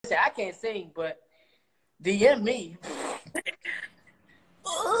listen, I can't sing, but DM me.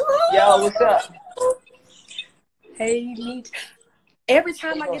 Yo, what's up? Hey, me. Every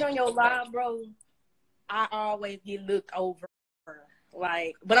time I get on your live, bro, I always get looked over.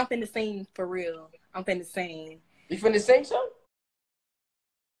 Like, but I'm finna sing for real. I'm finna sing. You finna sing something?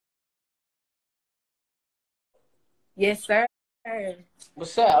 Yes, sir.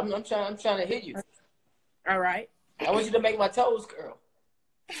 What's up? I'm trying to hit you. All right. I want you to make my toes curl.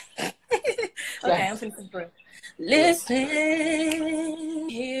 Okay, I'm finna sing for real. Listen,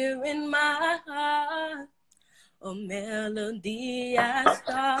 here in my heart, a melody I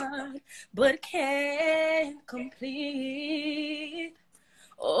start, but can't complete.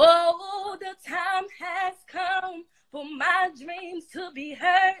 Oh, the time has come for my dreams to be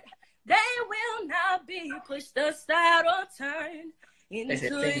heard. They will not be pushed aside or turned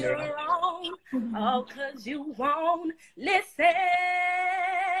into your own. Oh, 'cause you won't listen.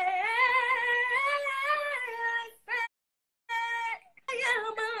 I am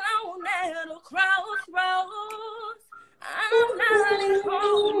alone at a crossroads. I'm not at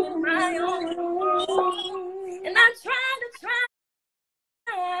home with my own. And I try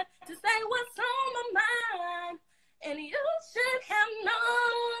to say what's on my mind, and you should have known.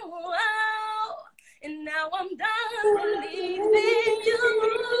 And now I'm done believing you.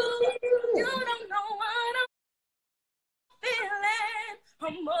 You don't know what I'm feeling.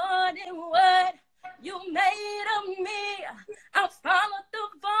 I'm more than what you made of me. I followed the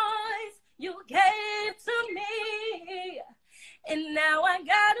voice you gave to me, and now I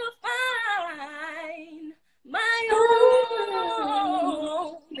gotta find my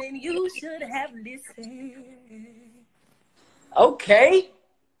own, and you should have listened. Okay.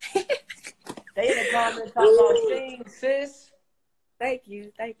 They in the comments talking about sing, sis. Thank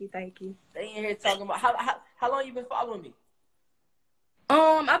you. They in here talking about how long you been following me?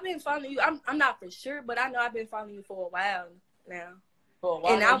 I've been following you. I'm not for sure, but I know I've been following you for a while now. For a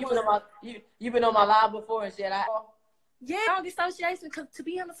while. And you been on my live before and shit. Yeah, on the association, because to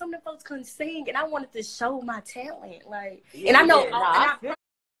be honest, some of the folks couldn't sing, and I wanted to show my talent. Like, yeah, and I know. Yeah,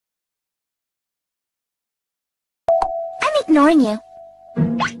 I'm ignoring you.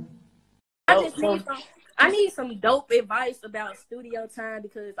 I need some dope advice about studio time,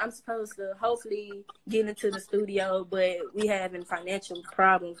 because I'm supposed to hopefully get into the studio, but we having financial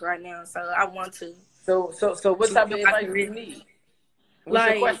problems right now, so I want to. So what type of advice do you need? What's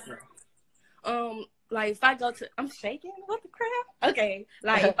your question? Like if I go to, I'm shaking. What the crap? Okay,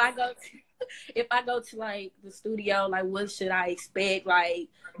 like if I go to like the studio, like what should I expect? Like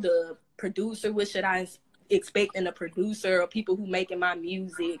the producer, what should I expect in a producer, or people who making my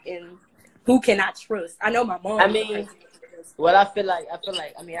music, and who can I trust? I know my mom. I mean, what I feel like, I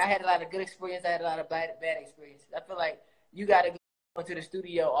had a lot of good experience. I had a lot of bad experience. I feel like you got to go into the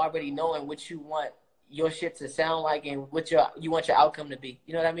studio already knowing what you want your shit to sound like and what you want your outcome to be.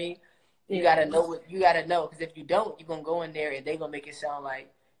 You know what I mean? You gotta know what you gotta know, because if you don't, you're gonna go in there and they're gonna make it sound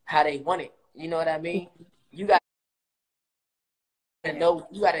like how they want it. You know what I mean? You gotta know.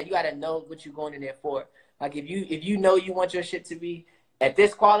 You gotta know what you're going in there for. Like if you know you want your shit to be at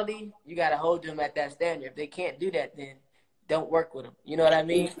this quality, you gotta hold them at that standard. If they can't do that, then don't work with them. You know what I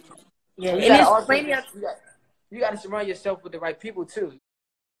mean? Yeah, you gotta surround yourself with the right people too.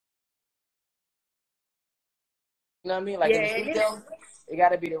 You know what I mean? Like in the studio, it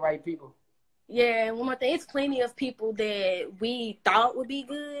gotta be the right people. Yeah, and one more thing, it's plenty of people that we thought would be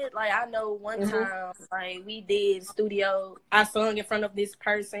good. Like I know one time, like we did studio, I sung in front of this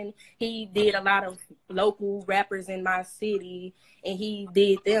person. He did a lot of local rappers in my city, and he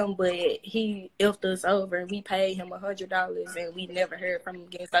did them, but he effed us over, and we paid him $100, and we never heard from him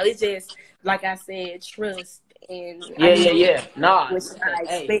again. So it's just like I said, trust and yeah. Nah,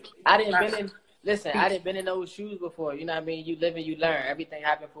 Listen, I didn't been in those shoes before. You know what I mean? You live and you learn. Everything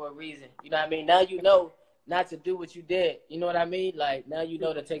happened for a reason. You know what I mean? Now you know not to do what you did. You know what I mean? Like now you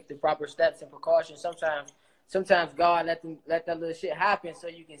know to take the proper steps and precautions. Sometimes God let that little shit happen so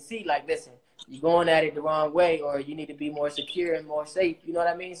you can see, like, listen, you're going at it the wrong way, or you need to be more secure and more safe. You know what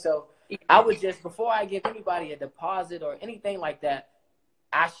I mean? So I would just, before I give anybody a deposit or anything like that,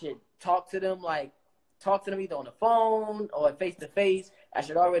 I should talk to them either on the phone or face to face. I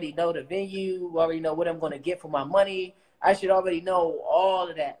should already know the venue, already know what I'm going to get for my money. I should already know all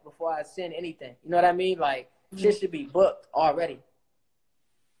of that before I send anything. You know what I mean? Like, shit should be booked already.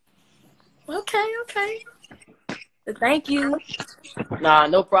 Okay. Thank you. Nah,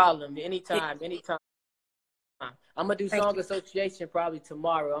 no problem. Anytime. I'm going to do Song Association probably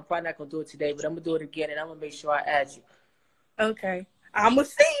tomorrow. I'm probably not going to do it today, but I'm going to do it again, and I'm going to make sure I add you. Okay. I'm going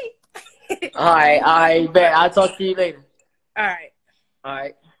to see. All right, bet. I'll talk to you later. All right. All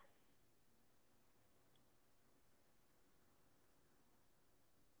right.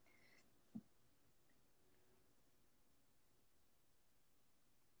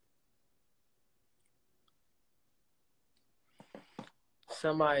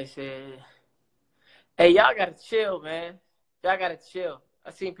 Somebody said, "Hey, y'all gotta chill, man. Y'all gotta chill."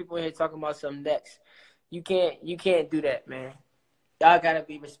 I seen people in here talking about some next. You can't do that, man. Y'all gotta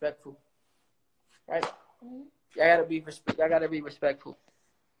be respectful, right? Y'all gotta be respectful.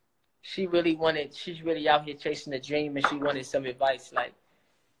 She's really out here chasing a dream, and she wanted some advice. Like,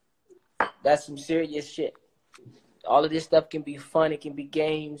 that's some serious shit. All of this stuff can be fun, it can be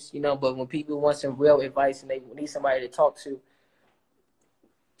games, but when people want some real advice and they need somebody to talk to,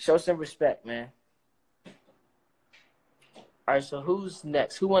 show some respect, man. All right, so who's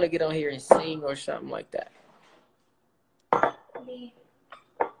next? Who want to get on here and sing or something like that? Me.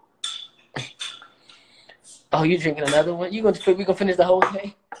 Oh, you drinking another one? We gonna finish the whole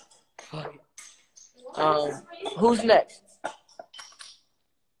thing? Fuck it. Who's next?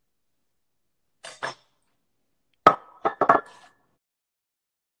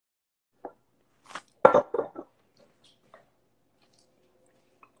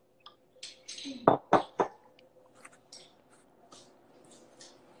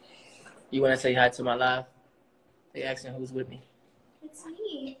 You want to say hi to my live? They asking who's with me. It's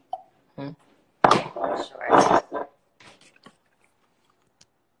me. Hmm? Sure.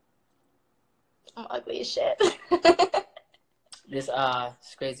 I'm ugly as shit. This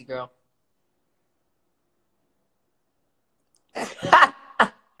crazy girl. What?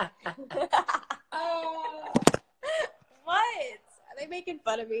 Are they making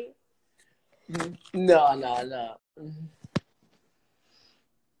fun of me? No. No,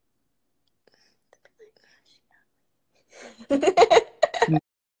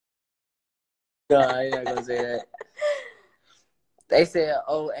 I'm not gonna say that. They said,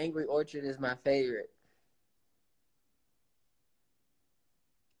 "Oh, Angry Orchard is my favorite."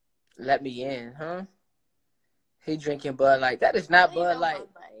 Let me in, huh? He drinking Bud Light. That is not Bud Light.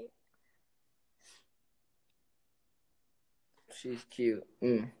 She's cute.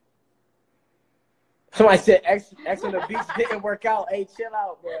 Somebody said X on the beach didn't work out. Hey, chill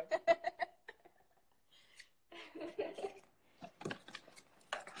out, bro.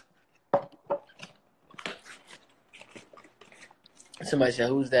 Somebody said,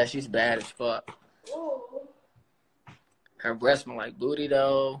 "Who's that? She's bad as fuck." Ooh. Her breasts smell like booty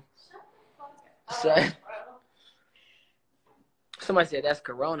though. Somebody said that's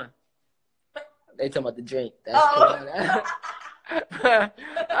Corona. They talking about the drink. That's Corona.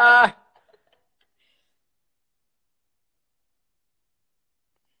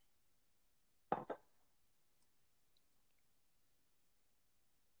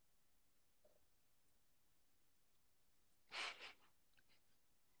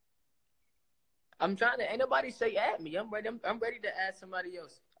 I'm trying to. Ain't nobody say add me. I'm ready. I'm ready to add somebody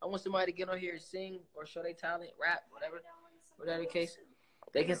else. I want somebody to get on here and sing or show their talent, rap, whatever the case.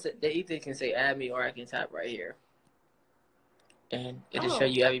 They either can say add me or I can type right here, and it'll show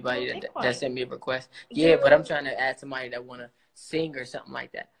you everybody that sent me a request. Yeah, but I'm trying to add somebody that wanna sing or something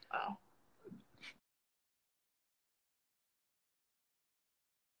like that. Oh.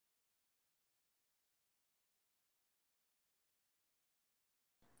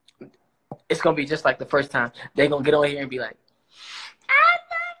 It's gonna be just like the first time. They gonna get on here and be like, I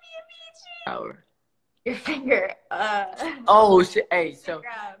love you, Meechie. Your finger. Oh shit! Hey, so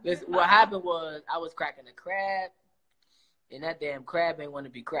what happened was I was cracking a crab, and that damn crab ain't want to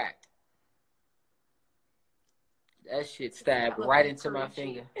be cracked. That shit stabbed right into my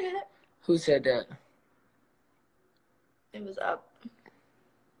finger. Who said that? It was up.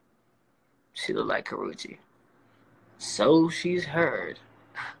 She looked like Karuchi. So she's heard.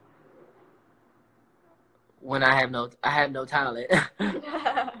 When I have no talent.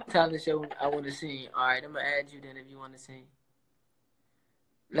 Talent show I want to sing. All right, I'm gonna add you then if you want to sing.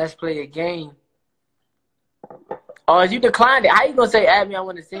 Let's play a game. Oh, you declined it. How you gonna say add me? I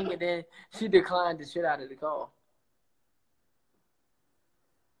want to sing, and then she declined the shit out of the call.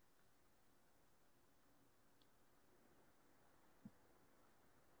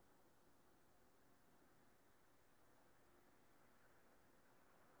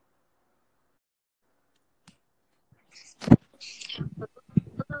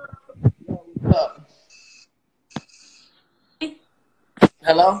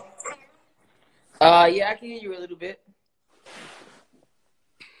 Hello? Yeah, I can hear you a little bit.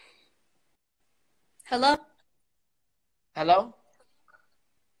 Hello? Hello?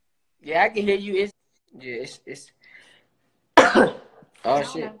 Yeah, I can hear you. It's oh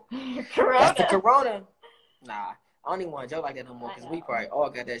shit. That's the Corona. Nah, I don't even want to joke like that no more because we probably all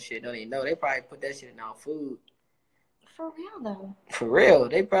got that shit. Don't even know. They probably put that shit in our food. For real though. For real,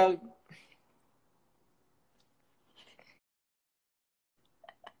 they probably.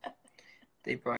 They probably.